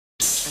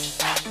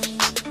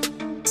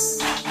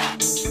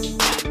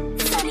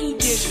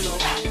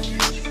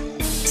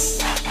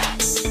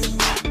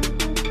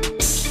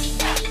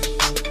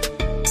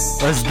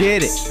Let's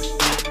get it.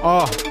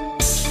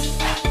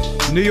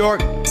 New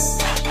York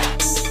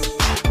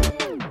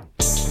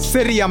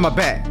City on my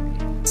back.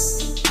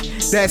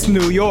 That's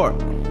New York.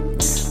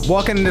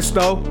 Walking in the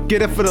store,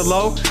 get it for the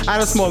low. I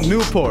done smoke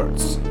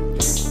Newports.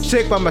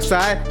 Chick by my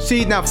side,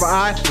 she not for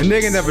I. A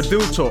nigga never do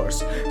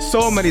chores.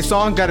 So many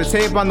songs, got a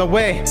tape on the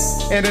way,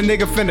 and a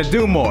nigga finna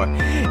do more.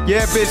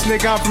 Yeah, bitch,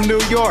 nigga, I'm from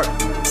New York.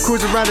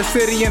 Cruise around the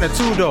city in a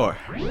two-door.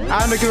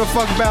 I don't give a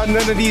fuck about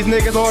none of these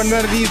niggas or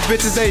none of these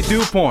bitches, they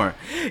do porn.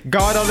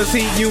 God all this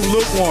heat, you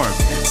lukewarm.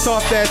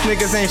 Soft ass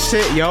niggas ain't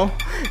shit, yo.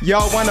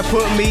 Y'all wanna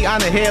put me on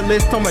the hit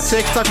list, told my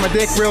chick suck my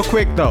dick real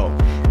quick though.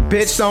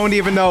 Bitch don't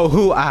even know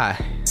who I.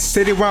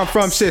 City where I'm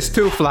from, shit's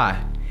too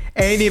fly.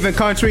 Ain't even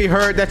country,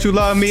 heard that you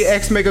love me,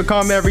 X make her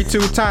come every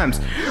 2 times.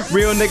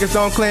 Real niggas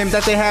don't claim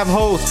that they have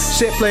hoes.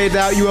 Shit played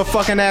out, you a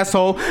fucking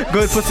asshole.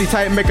 Good pussy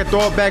tight, make a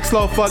throwback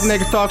slow. Fuck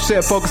niggas talk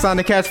shit, focus on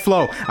the cash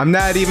flow. I'm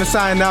not even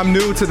signed, I'm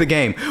new to the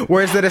game.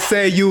 Words that I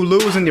say you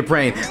lose in your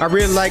brain. I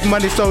really like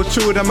money, so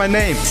true to my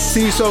name.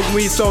 See you so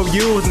weed, so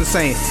you is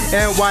insane.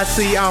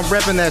 NYC, I'm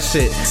reppin' that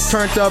shit.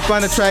 Turned up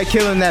on the track,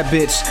 killing that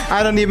bitch.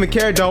 I don't even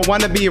care, don't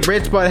wanna be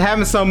rich, but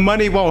having some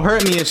money won't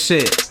hurt me and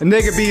shit. A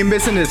nigga be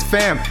missing his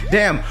fam,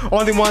 damn.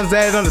 Only ones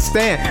that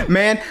understand,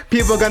 man.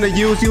 People gonna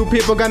use you,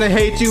 people gonna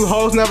hate you.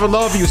 Hoes never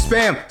love you,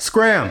 spam,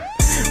 scram.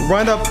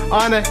 Run up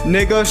on a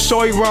nigga,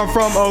 show you where I'm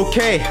from,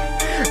 okay.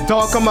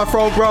 Dog on my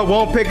throat, bro,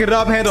 won't pick it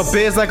up. Handle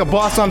biz like a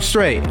boss, I'm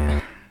straight.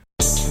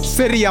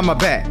 City on my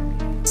back.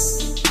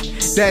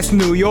 That's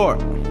New York.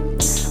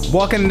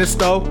 Walking in the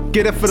store,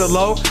 get it for the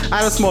low.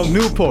 I done smoke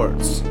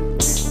Newports.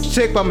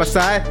 Chick by my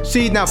side,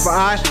 she not for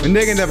I. A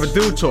nigga never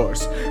do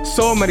chores.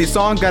 So many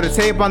songs, got a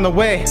tape on the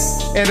way,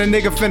 and a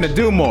nigga finna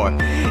do more.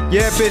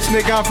 Yeah, bitch,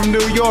 nigga, I'm from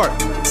New York.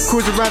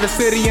 Cruise around the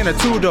city in a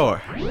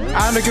two-door.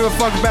 I don't give a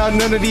fuck about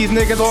none of these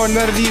niggas or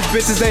none of these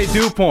bitches, they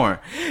do porn.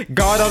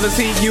 God all this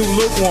heat, you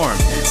lukewarm.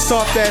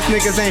 Soft ass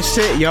niggas ain't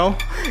shit, yo.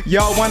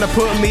 Y'all wanna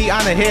put me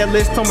on a hit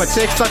list, told my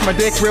chick suck my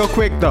dick real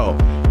quick though.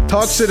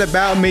 Talk shit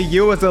about me,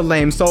 you was a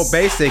lame, so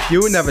basic,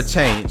 you never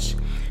change.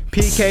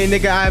 PK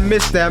nigga, I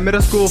missed that.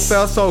 Middle school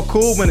felt so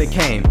cool when it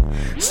came.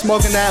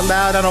 Smoking that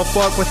loud, I don't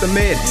fuck with the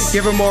mid.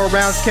 Give her more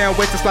rounds, can't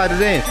wait to slide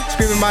it in.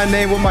 Screaming my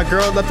name, what my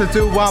girl love to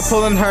do while I'm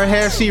pulling her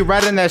hair, she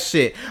riding that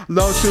shit.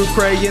 Low to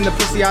cray in the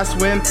pussy I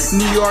swim.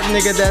 New York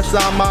nigga, that's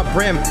on my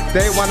brim.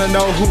 They wanna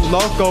know who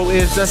Loco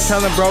is, just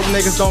tellin' broke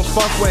niggas don't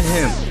fuck with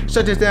him.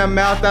 Shut your damn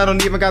mouth, I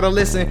don't even gotta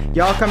listen.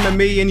 Y'all come to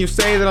me and you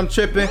say that I'm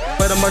tripping,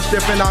 but I'm much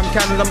different, I'm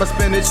counting on my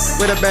spinach.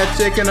 With a bad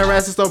chick and her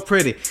ass is so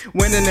pretty.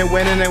 Winning and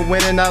winning and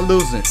winning, not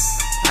losing.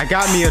 I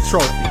got me a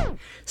trophy.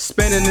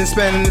 Spending and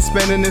spending and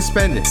spending and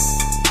spending.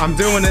 I'm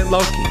doing it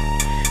low-key.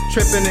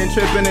 Tripping and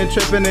tripping and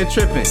tripping and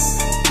tripping.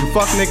 You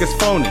fuck niggas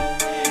phony.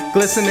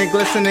 Glisten and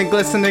glisten and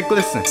glisten and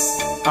glisten.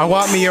 I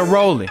want me a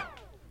rolling.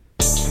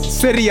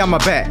 City on my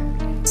back.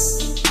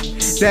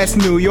 That's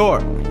New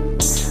York.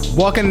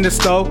 Walking in the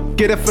store,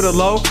 get it for the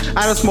low.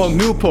 I done smoke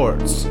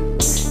Newports.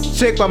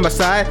 Chick by my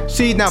side,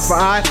 she not for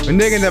I. A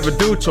nigga never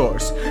do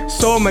chores.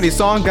 So many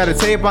songs, got a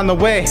tape on the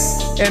way,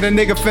 and a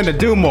nigga finna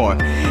do more.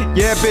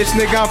 Yeah, bitch,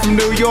 nigga, I'm from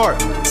New York.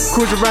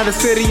 Cruise around the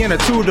city in a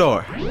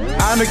two-door.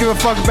 I don't give a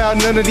fuck about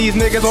none of these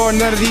niggas or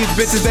none of these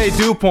bitches, they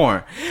do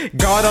porn.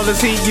 God all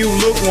this heat, you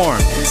lukewarm.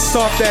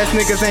 Soft ass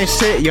niggas ain't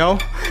shit, yo.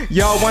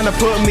 Y'all wanna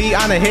put me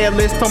on a hit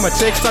list, told my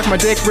chick suck my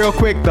dick real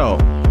quick though.